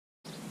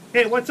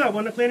Hey, what's up,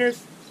 window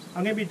cleaners?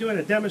 I'm going to be doing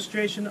a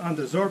demonstration on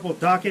the Sörbo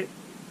Docket.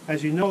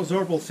 As you know,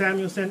 Sörbo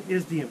Samuelson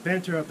is the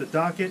inventor of the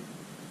docket.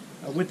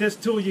 With this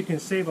tool, you can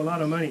save a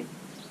lot of money.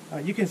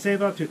 You can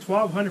save up to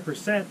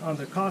 1,200% on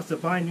the cost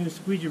of buying new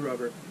squeegee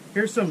rubber.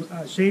 Here's some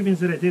shavings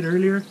that I did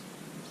earlier.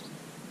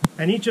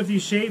 And each of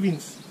these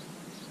shavings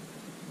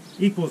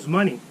equals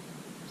money.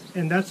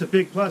 And that's a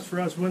big plus for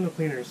us window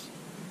cleaners.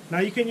 Now,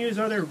 you can use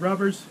other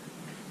rubbers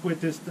with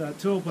this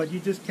tool, but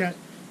you just can't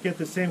get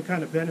the same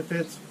kind of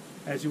benefits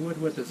as you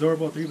would with the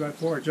Sörbo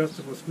 3x4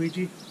 adjustable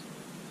squeegee.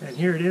 And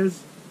here it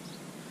is.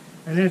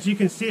 And as you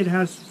can see, it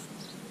has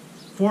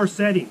 4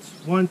 settings,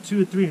 1,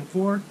 2, 3, and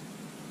 4.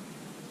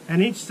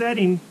 And each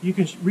setting, you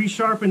can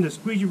resharpen the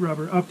squeegee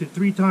rubber up to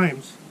 3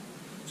 times.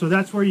 So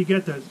that's where you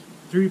get the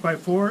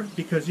 3x4,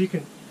 because you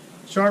can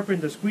sharpen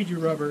the squeegee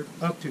rubber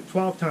up to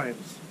 12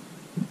 times.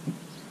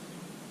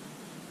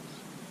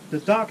 The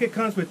docket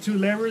comes with 2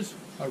 levers,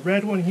 a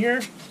red one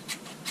here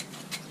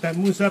that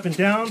moves up and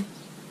down,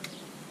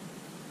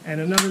 and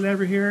another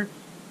lever here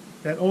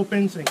that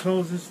opens and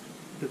closes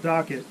the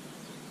docket.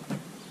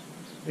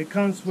 It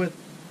comes with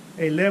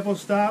a level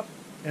stop,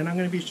 and I'm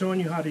going to be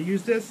showing you how to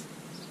use this.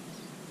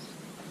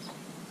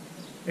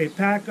 A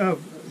pack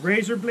of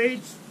razor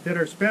blades that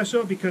are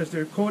special because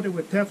they're coated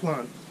with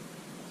Teflon.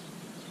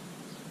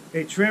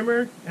 A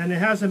trimmer, and it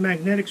has a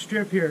magnetic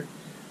strip here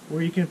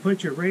where you can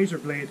put your razor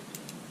blade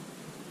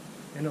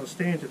and it'll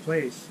stay into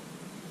place.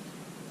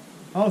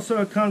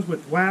 Also, it comes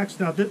with wax.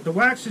 Now the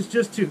wax is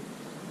just to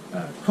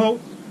coat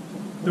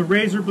the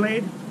razor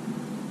blade,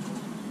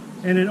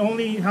 and it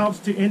only helps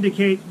to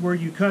indicate where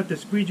you cut the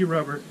squeegee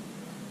rubber,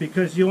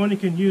 because you only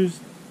can use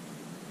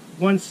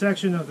one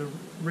section of the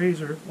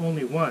razor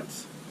only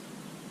once.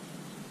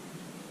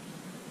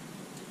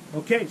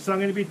 Okay, so I'm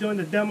going to be doing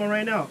the demo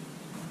right now.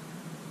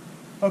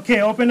 Okay,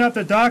 open up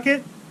the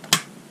docket.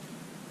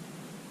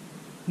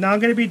 Now I'm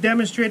going to be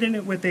demonstrating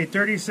it with a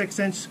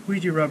 36-inch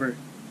squeegee rubber.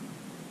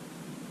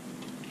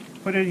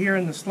 Put it here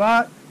in the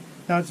slot.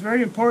 Now it's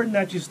very important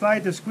that you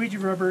slide the squeegee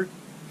rubber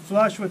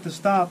flush with the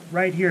stop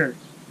right here.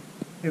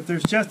 If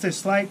there's just a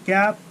slight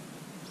gap,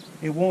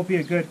 it won't be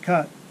a good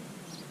cut.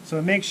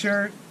 So make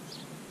sure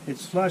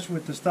it's flush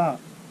with the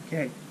stop.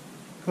 Okay,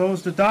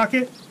 close the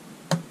docket.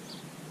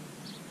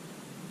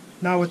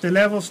 Now with the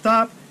level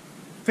stop,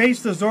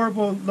 face the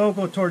Sörbo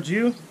logo towards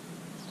you.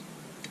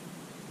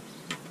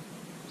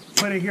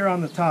 Put it here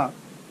on the top.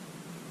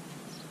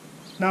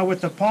 Now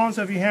with the palms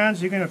of your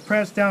hands, you're going to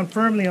press down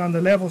firmly on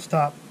the level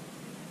stop.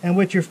 And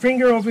with your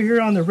finger over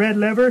here on the red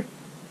lever,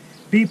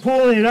 be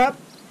pulling it up.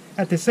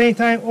 At the same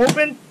time,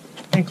 open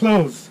and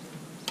close.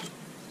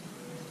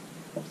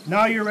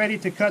 Now you're ready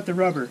to cut the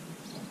rubber.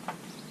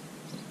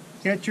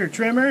 Get your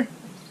trimmer.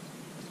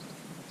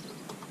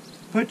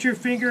 Put your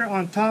finger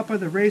on top of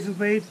the razor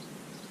blade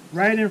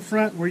right in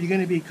front where you're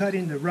going to be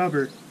cutting the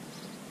rubber.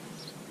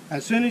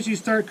 As soon as you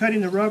start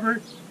cutting the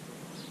rubber,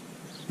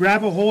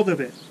 grab a hold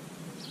of it.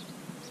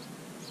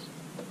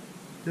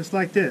 Just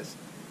like this.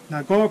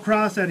 Now go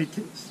across at a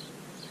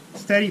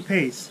steady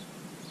pace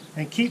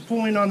and keep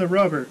pulling on the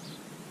rubber.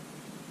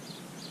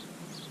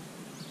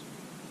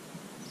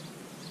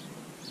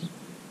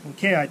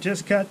 Okay, I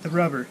just cut the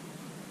rubber.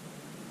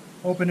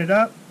 Open it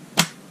up.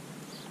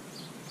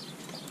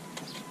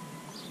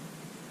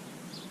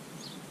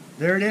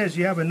 There it is.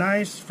 You have a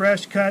nice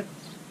fresh cut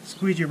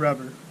squeegee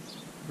rubber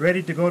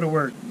ready to go to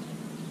work.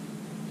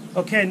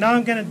 Okay, now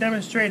I'm going to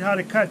demonstrate how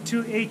to cut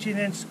 2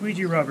 18-inch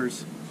squeegee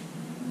rubbers.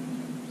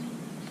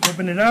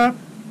 Open it up,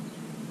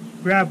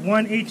 grab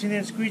 1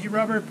 18-inch squeegee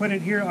rubber, put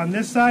it here on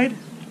this side,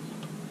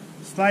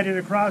 slide it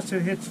across so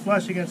it hits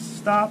flush against the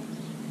stop.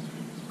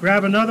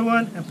 Grab another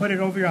one and put it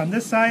over here on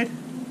this side.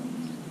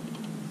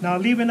 Now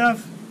leave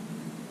enough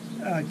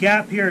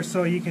gap here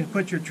so you can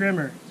put your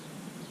trimmer.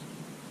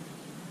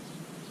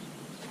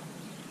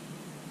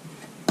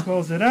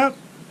 Close it up,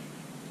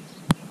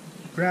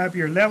 grab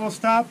your level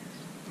stop,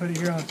 put it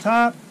here on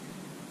top.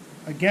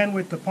 Again,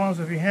 with the palms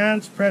of your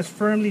hands, press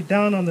firmly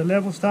down on the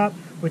level stop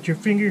with your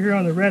finger here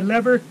on the red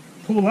lever.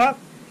 Pull up.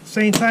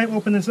 Same time,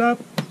 open this up,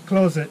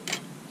 close it.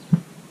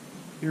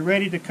 You're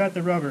ready to cut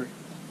the rubber.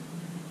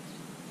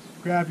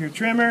 Grab your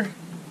trimmer.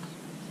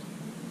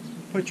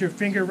 Put your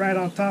finger right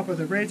on top of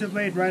the razor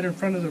blade, right in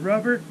front of the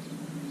rubber.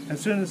 As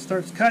soon as it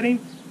starts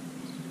cutting,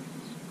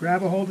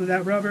 grab a hold of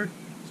that rubber,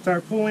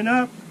 start pulling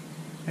up,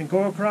 and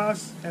go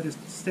across at a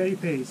steady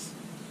pace.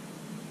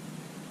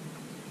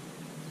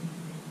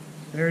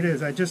 There it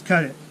is, I just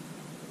cut it.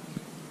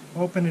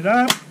 Open it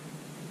up,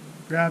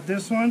 grab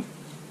this one,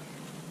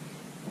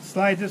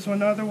 slide this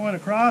other one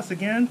across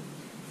again,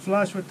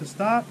 flush with the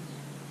stop.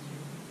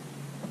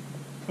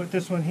 Put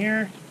this one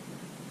here,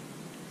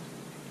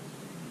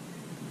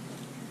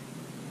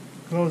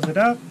 close it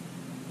up,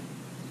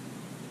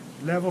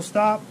 level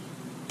stop,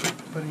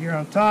 put it here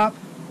on top,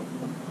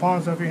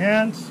 palms of your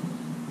hands,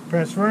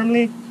 press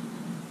firmly,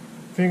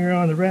 finger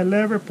on the red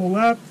lever, pull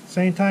up,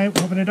 same time,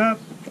 open it up,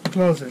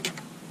 close it.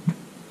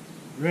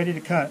 Ready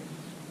to cut.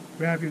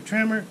 Grab your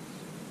trimmer,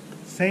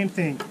 same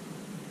thing.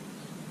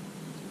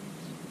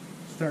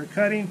 Start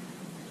cutting,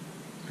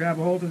 grab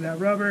a hold of that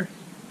rubber,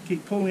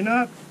 keep pulling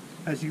up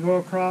as you go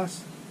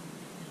across.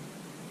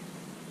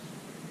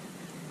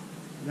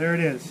 There it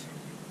is.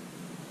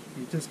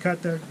 You just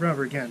cut the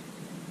rubber again.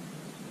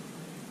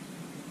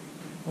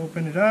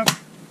 Open it up.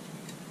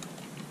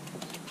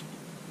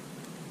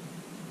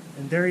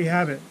 And there you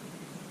have it.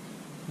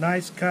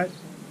 Nice cut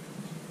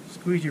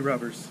squeegee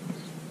rubbers.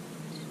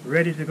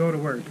 Ready to go to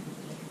work.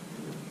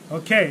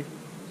 Okay,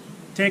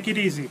 take it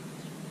easy.